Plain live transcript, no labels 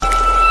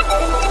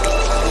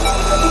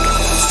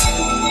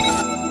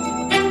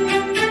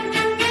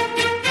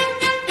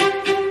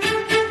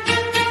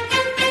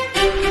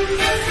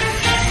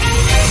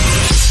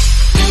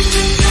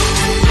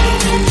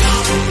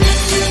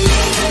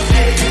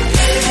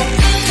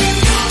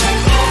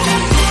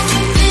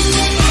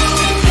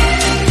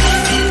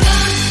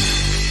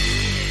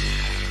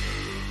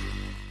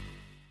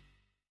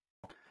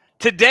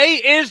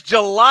Today is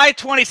July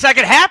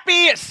 22nd.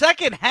 Happy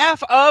second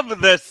half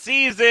of the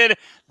season.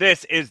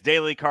 This is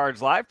Daily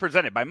Cards Live,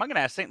 presented by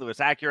Mungenast St. Louis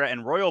Acura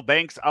and Royal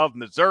Banks of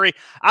Missouri.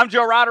 I'm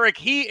Joe Roderick.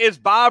 He is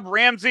Bob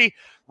Ramsey.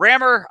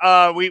 Rammer,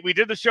 we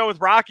did the show with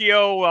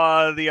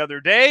Rockio the other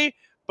day,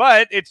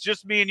 but it's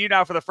just me and you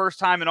now for the first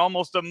time in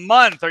almost a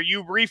month. Are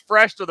you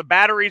refreshed? Are the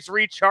batteries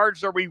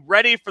recharged? Are we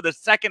ready for the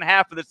second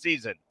half of the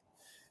season?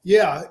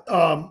 Yeah,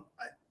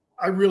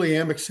 I really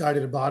am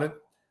excited about it.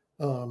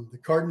 The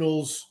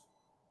Cardinals,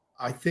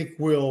 I think,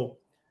 will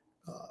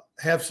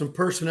have some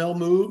personnel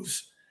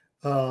moves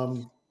by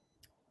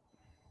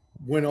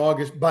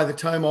the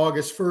time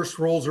August 1st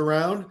rolls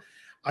around.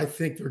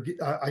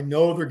 I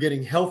know they're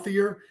getting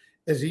healthier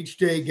as each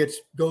day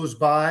goes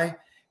by,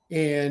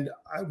 and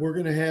we're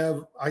going to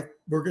have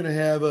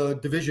a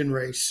division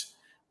race.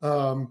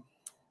 I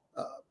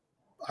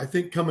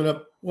think coming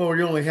up. Well,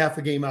 we're only half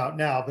a game out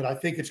now, but I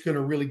think it's going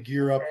to really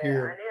gear up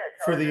here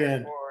for the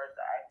end.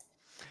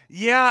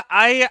 Yeah,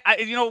 I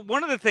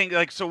one of the things,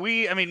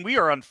 we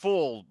are on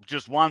full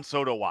just Juan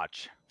Soto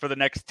watch for the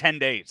next 10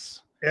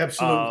 days.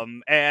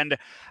 Absolutely.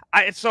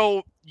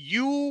 So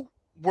you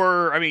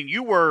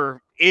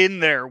were in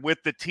there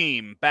with the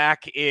team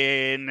back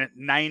in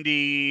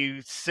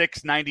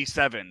 96,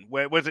 97.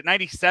 Was it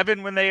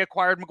 97 when they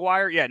acquired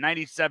McGwire? Yeah,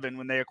 97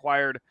 when they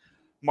acquired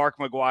Mark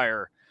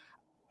McGwire.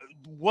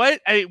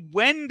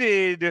 When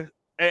did...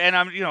 And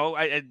I'm,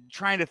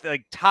 trying to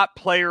top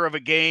player of a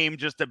game,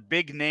 just a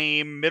big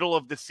name, middle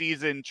of the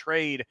season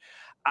trade.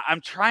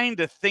 I'm trying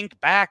to think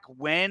back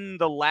when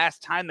the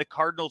last time the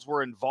Cardinals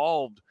were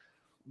involved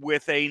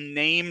with a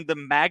name the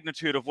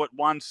magnitude of what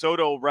Juan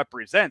Soto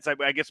represents.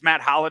 I guess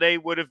Matt Holliday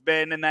would have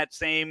been in that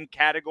same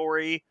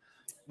category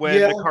when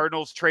the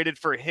Cardinals traded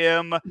for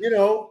him.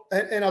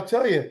 And I'll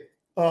tell you,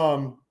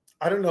 I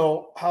don't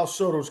know how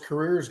Soto's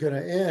career is going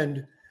to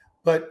end,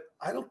 but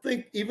I don't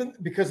think, even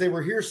because they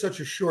were here such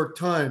a short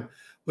time,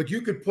 but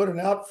you could put an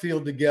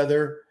outfield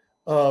together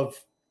of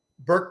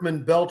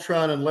Berkman,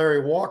 Beltran, and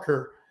Larry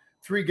Walker,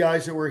 three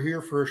guys that were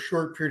here for a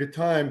short period of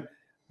time.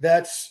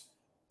 That's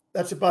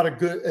about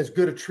as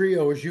good a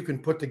trio as you can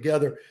put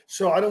together.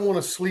 So I don't want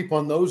to sleep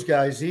on those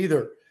guys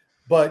either.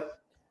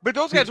 But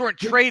those guys weren't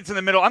trades in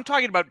the middle. I'm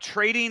talking about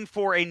trading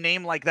for a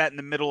name like that in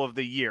the middle of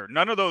the year.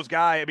 None of those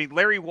guys.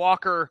 Larry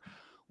Walker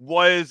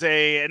was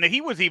a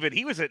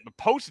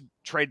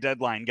post-trade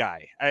deadline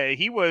guy.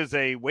 He was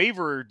a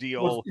waiver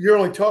deal. Well, you're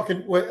only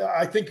talking,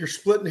 I think you're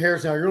splitting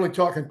hairs now. You're only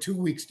talking 2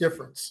 weeks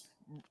difference.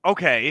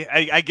 Okay,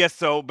 I guess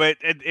so. But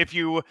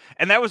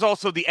and that was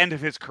also the end of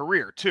his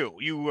career too.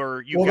 That's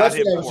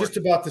what I was just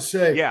about to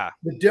say. Yeah.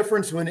 The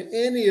difference when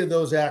any of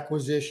those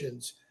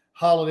acquisitions,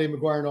 Holliday,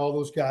 McGwire, and all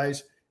those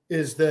guys,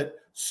 is that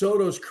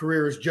Soto's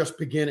career is just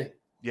beginning.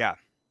 Yeah.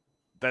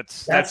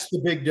 That's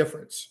the big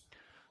difference.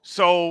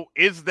 So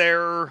is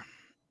there,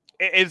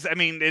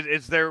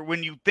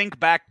 when you think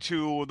back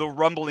to the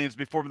rumblings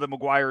before the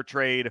McGwire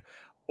trade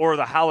or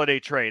the Holliday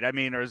trade,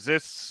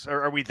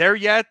 are we there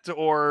yet,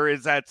 or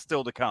is that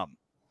still to come?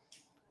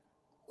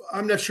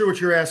 I'm not sure what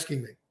you're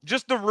asking me.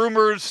 Just the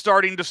rumors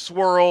starting to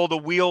swirl, the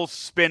wheels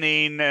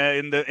spinning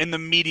in the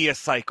media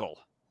cycle.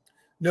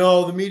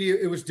 No, the media,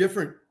 it was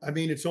different.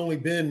 It's only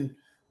been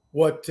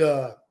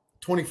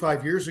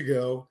 25 years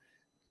ago,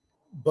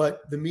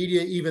 but the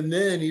media, even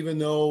then, even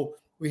though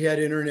we had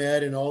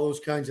internet and all those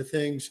kinds of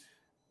things,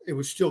 it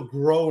was still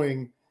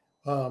growing,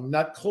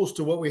 not close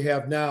to what we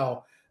have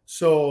now.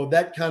 So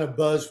that kind of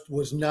buzz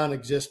was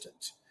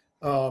non-existent.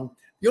 The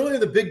only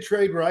other big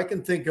trade where I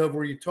can think of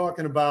where you're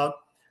talking about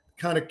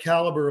kind of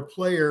caliber of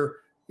player,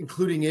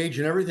 including age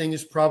and everything,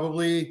 is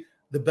probably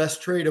the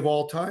best trade of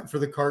all time for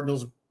the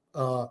Cardinals,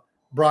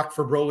 Brock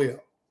Fabrolio.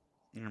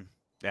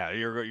 Yeah,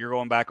 you're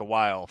going back a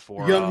while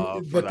for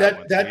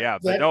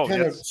that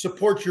kind of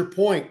supports your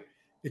point.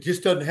 It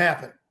just doesn't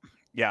happen.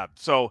 Yeah,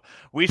 so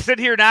we sit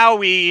here now.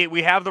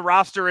 We have the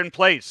roster in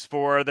place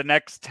for the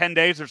next 10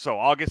 days or so.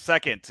 August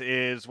 2nd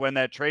is when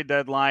that trade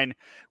deadline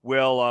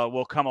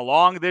will come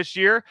along this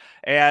year,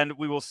 and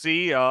we will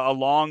see,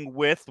 along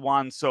with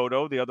Juan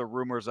Soto, the other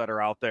rumors that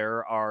are out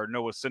there are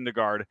Noah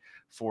Syndergaard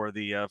for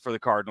the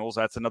Cardinals.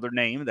 That's another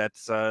name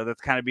that's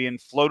kind of being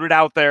floated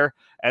out there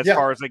as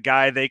far as a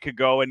guy they could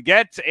go and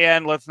get.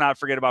 And let's not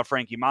forget about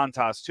Frankie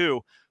Montas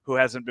too, who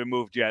hasn't been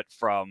moved yet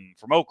from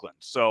Oakland.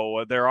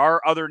 So there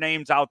are other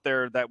names out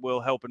there that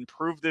will help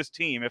improve this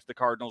team if the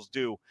Cardinals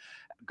do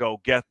go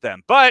get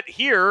them. But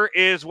here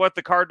is what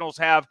the Cardinals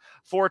have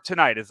for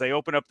tonight as they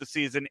open up the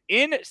season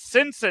in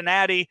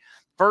Cincinnati.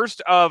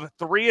 First of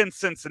 3 in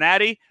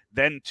Cincinnati,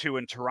 then 2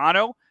 in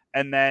Toronto,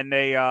 and then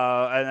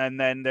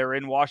they're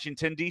in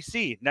Washington,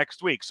 D.C.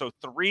 next week. So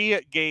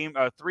 3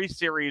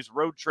 series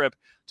road trip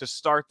to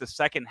start the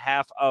second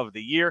half of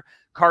the year.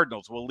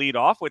 Cardinals will lead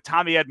off with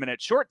Tommy Edman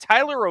at short,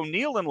 Tyler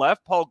O'Neill in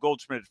left, Paul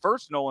Goldschmidt at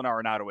first, Nolan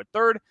Arenado at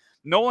third,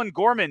 Nolan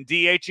Gorman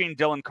DHing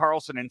Dylan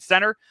Carlson in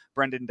center,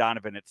 Brendan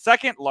Donovan at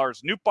second,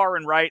 Lars Nootbaar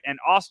in right, and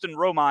Austin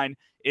Romine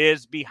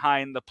is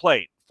behind the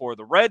plate. For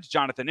the Reds,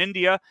 Jonathan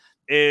India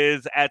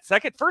is at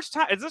second.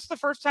 Is this the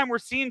first time we're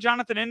seeing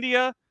Jonathan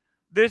India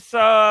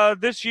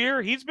this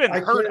year. He's been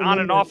hurt on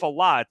and off a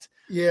lot.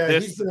 Yeah,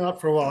 he's been out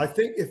for a while. I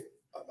think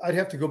I'd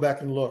have to go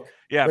back and look.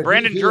 Yeah, but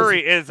Brandon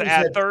Drury is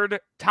at third,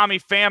 Tommy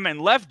Pham and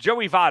left,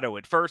 Joey Votto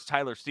at first,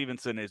 Tyler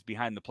Stevenson is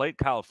behind the plate,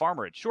 Kyle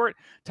Farmer at short,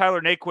 Tyler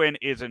Naquin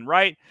is in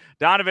right,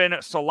 Donovan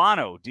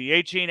Solano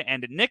DHing,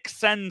 and Nick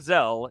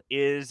Senzel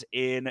is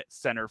in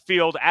center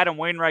field. Adam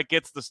Wainwright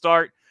gets the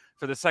start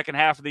for the second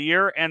half of the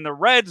year, and the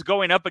Reds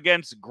going up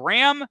against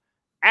Graham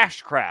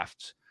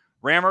Ashcraft.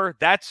 Rammer,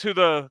 that's who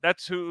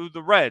the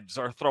Reds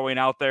are throwing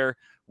out there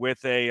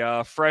with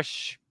a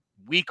fresh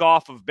week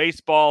off of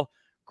baseball.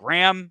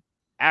 Graham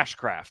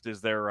Ashcraft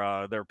is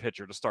their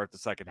pitcher to start the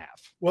second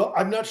half. Well,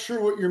 I'm not sure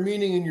what you're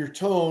meaning in your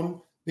tone,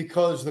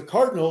 because the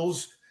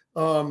Cardinals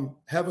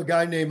have a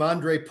guy named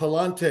Andre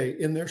Palante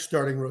in their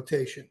starting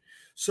rotation.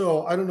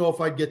 So I don't know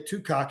if I'd get too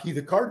cocky.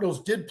 The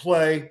Cardinals did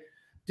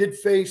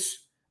face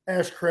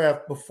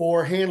Ashcraft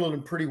before, handled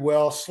him pretty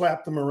well,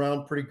 slapped him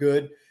around pretty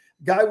good.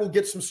 Guy will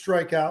get some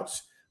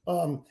strikeouts.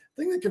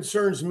 Thing that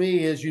concerns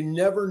me is you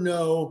never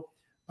know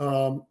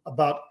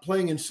about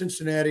playing in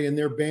Cincinnati in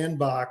their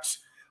bandbox.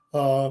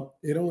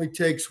 It only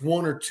takes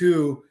one or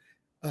two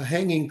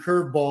hanging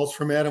curveballs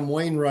from Adam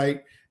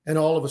Wainwright, and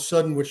all of a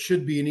sudden what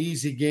should be an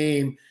easy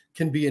game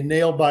can be a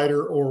nail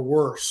biter or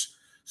worse.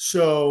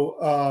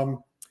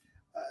 So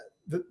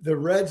the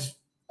Reds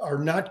are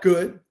not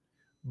good,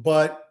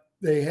 but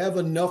they have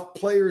enough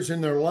players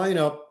in their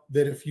lineup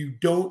that if you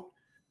don't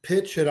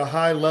pitch at a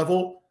high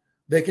level,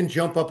 they can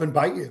jump up and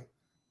bite you.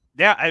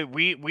 Yeah,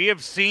 we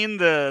have seen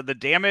the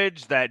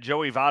damage that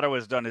Joey Votto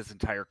has done his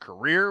entire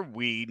career.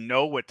 We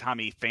know what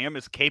Tommy Pham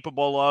is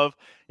capable of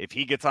if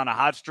he gets on a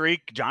hot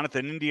streak.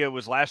 Jonathan India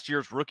was last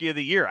year's Rookie of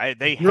the Year.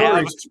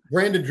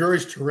 Brandon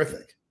Drury's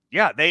terrific.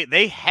 Yeah,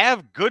 they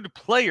have good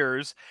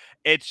players.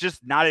 It's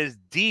just not as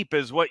deep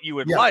as what you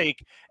would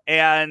like.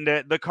 And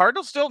the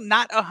Cardinals still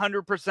not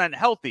 100%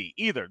 healthy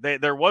either.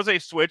 There was a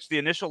switch. The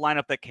initial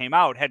lineup that came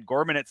out had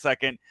Gorman at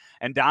second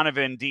and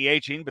Donovan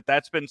DHing, but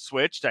that's been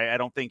switched. I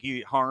don't think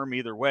he harm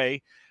either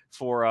way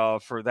for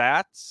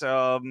that.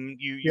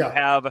 You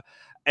have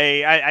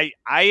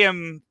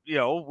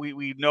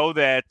we know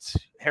that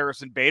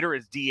Harrison Bader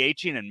is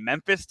DHing in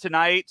Memphis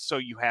tonight. So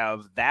you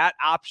have that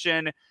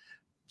option.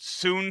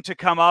 Soon to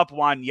come up,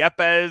 Juan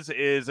Yepes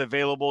is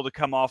available to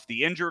come off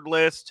the injured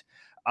list,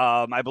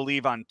 I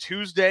believe on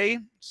Tuesday.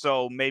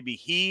 So maybe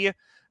he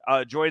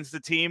joins the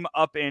team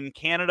up in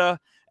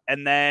Canada.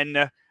 And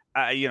then,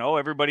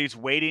 everybody's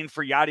waiting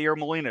for Yadier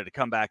Molina to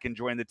come back and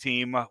join the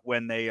team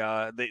when the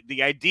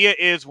idea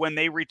is when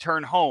they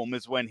return home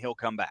is when he'll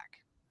come back.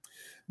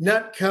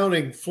 Not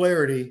counting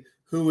Flaherty,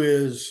 who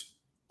is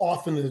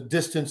off in the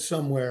distance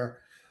somewhere,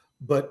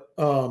 but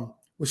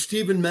with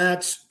Steven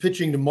Matz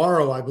pitching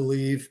tomorrow, I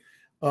believe,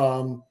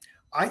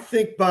 I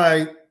think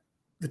by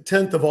the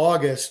 10th of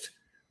August,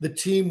 the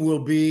team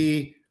will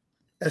be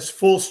as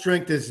full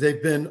strength as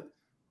they've been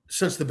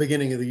since the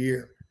beginning of the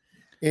year.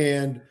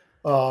 And,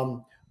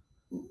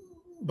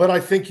 but I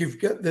think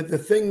you've got the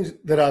things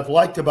that I've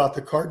liked about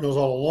the Cardinals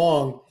all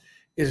along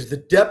is the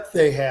depth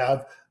they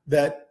have,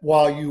 that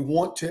while you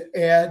want to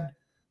add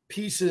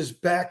pieces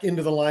back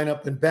into the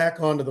lineup and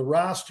back onto the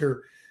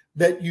roster,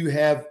 that you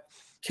have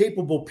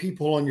capable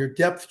people on your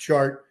depth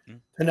chart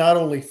to not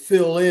only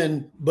fill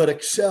in, but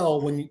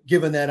excel when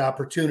given that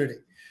opportunity.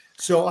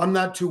 So I'm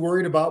not too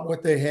worried about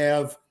what they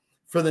have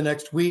for the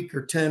next week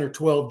or 10 or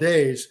 12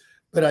 days,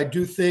 but I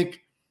do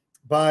think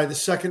by the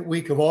second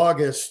week of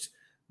August,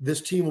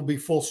 this team will be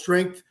full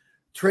strength.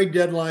 Trade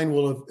deadline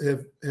will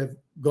have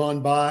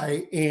gone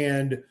by,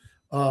 and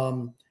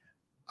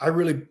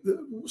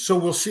so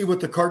we'll see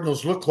what the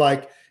Cardinals look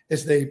like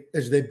as they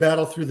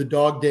battle through the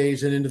dog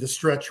days and into the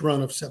stretch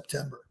run of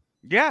September.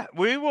 Yeah,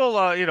 we will.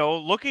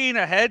 Looking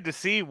ahead to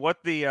see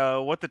what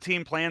the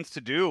team plans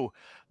to do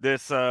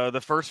this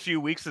the first few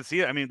weeks of the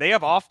season. I mean, they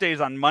have off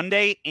days on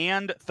Monday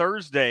and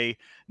Thursday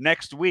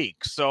next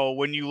week. So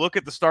when you look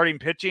at the starting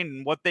pitching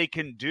and what they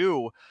can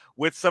do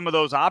with some of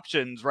those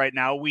options right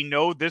now, we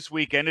know this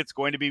weekend it's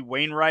going to be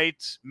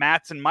Wainwright,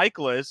 Matz, and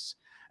Michaelis.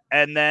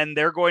 And then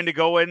they're going to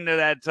go into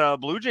that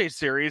Blue Jays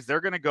series.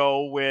 They're going to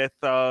go with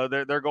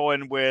they're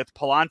going with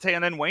Palante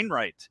and then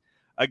Wainwright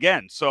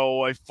again.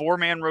 So a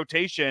 4-man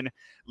rotation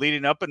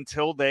leading up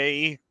until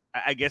they,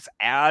 I guess,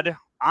 add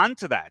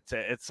onto that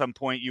at some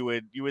point. You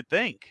would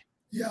think.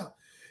 Yeah,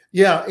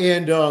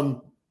 and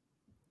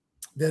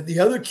the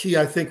other key,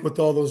 I think, with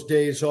all those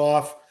days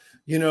off,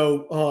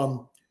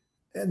 and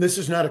this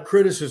is not a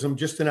criticism,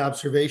 just an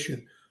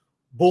observation.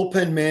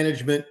 Bullpen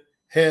management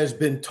has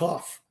been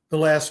tough the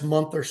last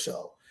month or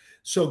so.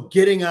 So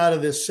getting out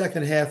of this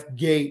second half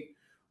gate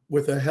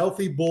with a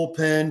healthy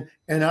bullpen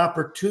and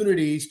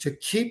opportunities to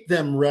keep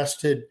them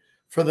rested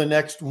for the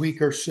next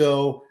week or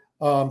so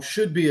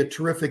should be a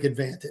terrific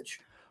advantage.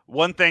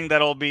 One thing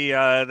that'll be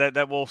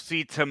that we'll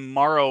see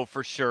tomorrow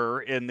for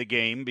sure in the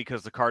game,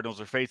 because the Cardinals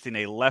are facing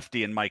a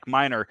lefty in Mike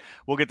Minor,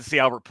 we'll get to see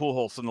Albert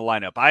Pujols in the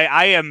lineup.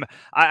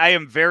 I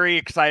am very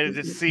excited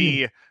to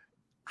see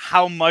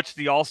how much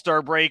the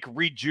All-Star break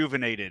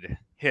rejuvenated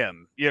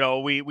him.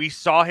 We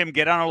saw him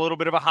get on a little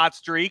bit of a hot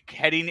streak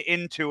heading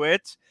into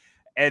it.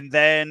 And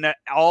then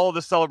all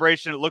the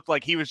celebration, it looked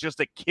like he was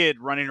just a kid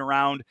running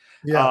around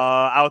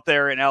out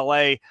there in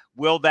LA.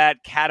 Will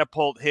that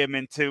catapult him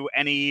into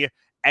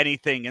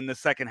anything in the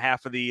second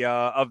half of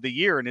the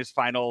year in his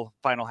final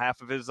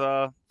half of his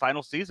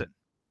final season?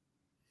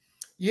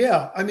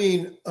 Yeah, I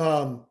mean,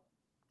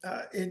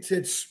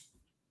 it's.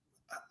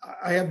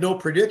 I have no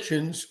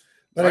predictions,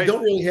 but right. I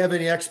don't really have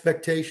any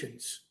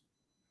expectations.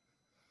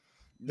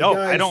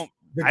 I don't.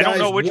 I don't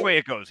know which way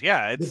it goes.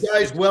 Yeah, the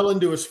guy's well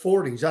into his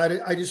 40s.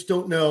 I just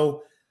don't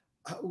know.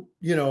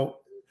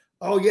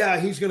 Oh yeah,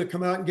 he's going to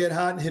come out and get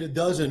hot and hit a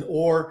dozen,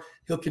 or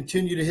he'll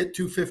continue to hit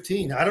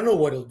 215. I don't know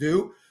what he'll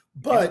do,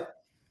 but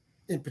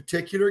in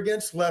particular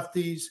against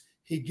lefties,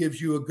 he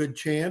gives you a good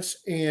chance.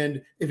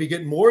 And if you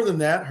get more than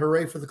that,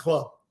 hooray for the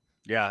club.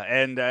 Yeah,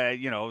 and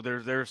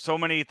there's so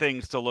many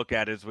things to look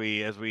at as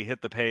we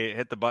hit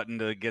the button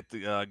to get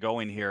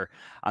going here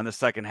on the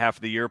second half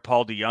of the year.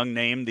 Paul DeJong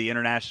named the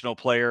International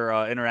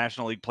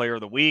League Player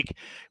of the Week.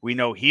 We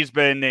know he's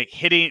been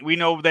hitting. We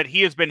know that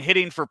he has been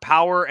hitting for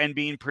power and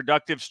being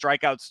productive.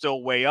 Strikeouts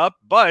still way up,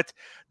 but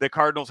the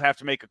Cardinals have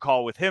to make a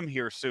call with him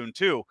here soon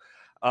too,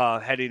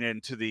 heading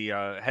into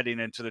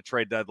the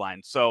trade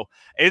deadline. So,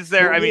 is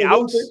there?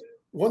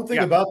 One thing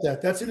about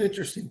that. That's an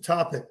interesting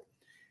topic.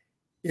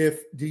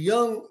 If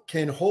DeJong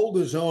can hold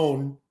his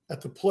own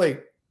at the plate,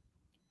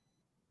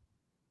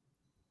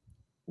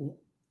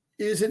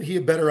 isn't he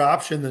a better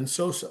option than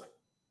Sosa?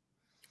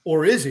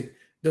 Or is he?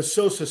 Does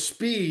Sosa's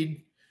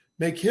speed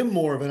make him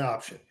more of an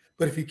option?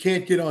 But if you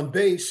can't get on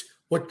base,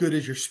 what good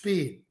is your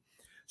speed?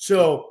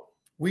 So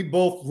we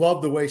both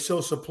love the way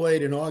Sosa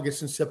played in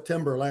August and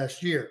September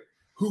last year.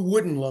 Who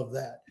wouldn't love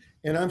that?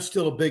 And I'm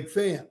still a big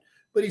fan,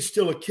 but he's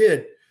still a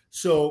kid.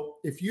 So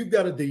if you've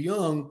got a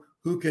DeJong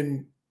who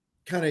can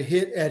kind of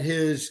hit at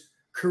his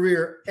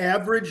career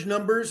average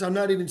numbers, I'm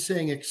not even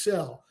saying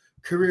excel,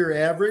 career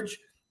average,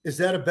 is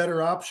that a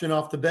better option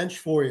off the bench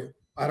for you?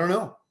 I don't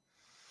know.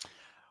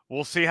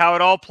 We'll see how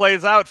it all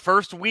plays out.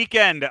 First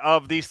weekend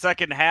of the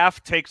second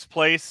half takes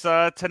place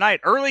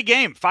tonight. Early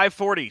game,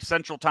 5:40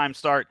 Central Time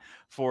start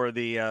for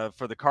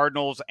the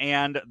Cardinals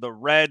and the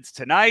Reds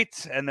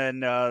tonight, and then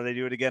they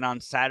do it again on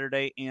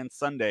Saturday and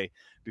Sunday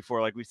before,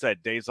 like we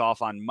said, days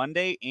off on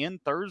Monday and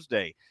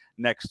Thursday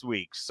next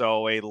week.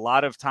 So a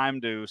lot of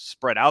time to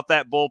spread out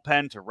that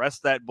bullpen, to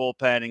rest that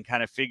bullpen, and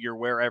kind of figure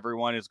where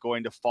everyone is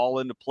going to fall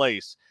into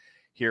place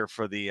here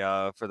for the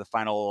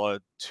final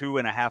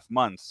 2.5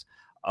 months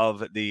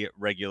of the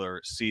regular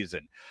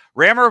season.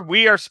 Rammer,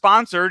 we are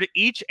sponsored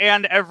each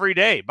and every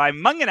day by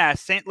Mungenast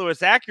St. Louis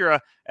Acura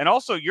and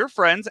also your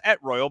friends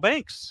at Royal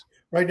Banks.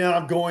 Right now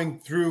I'm going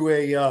through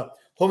a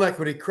home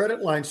equity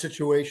credit line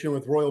situation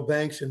with Royal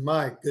Banks, and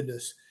my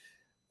goodness,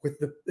 with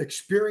the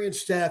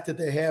experienced staff that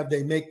they have,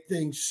 they make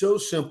things so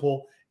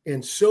simple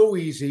and so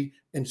easy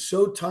and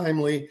so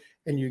timely,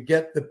 and you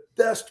get the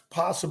best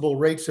possible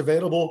rates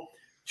available.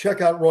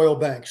 Check out Royal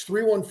Banks,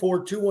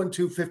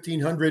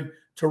 314-212-1500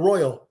 to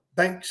Royal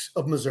Banks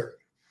of Missouri.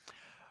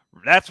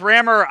 That's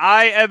Rammer.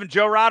 I am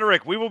Joe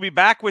Roderick. We will be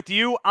back with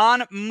you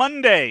on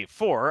Monday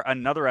for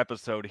another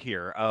episode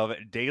here of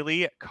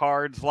Daily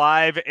Cards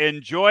Live.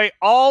 Enjoy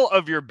all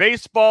of your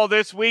baseball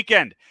this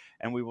weekend,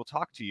 and we will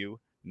talk to you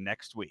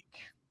next week.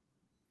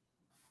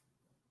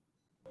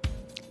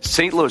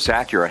 St. Louis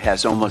Acura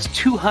has almost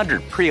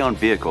 200 pre-owned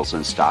vehicles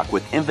in stock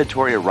with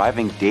inventory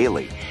arriving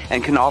daily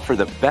and can offer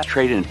the best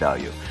trade-in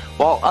value.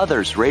 While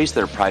others raise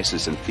their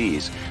prices and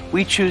fees,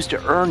 we choose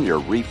to earn your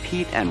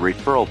repeat and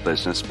referral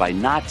business by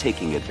not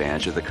taking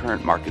advantage of the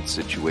current market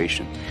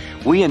situation.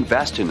 We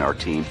invest in our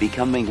team,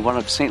 becoming one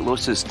of St.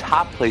 Louis's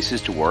top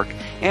places to work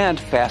and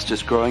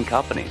fastest growing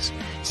companies.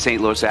 St.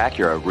 Louis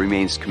Acura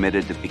remains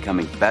committed to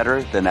becoming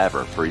better than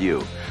ever for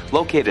you.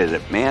 Located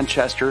at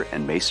Manchester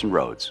and Mason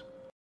Roads.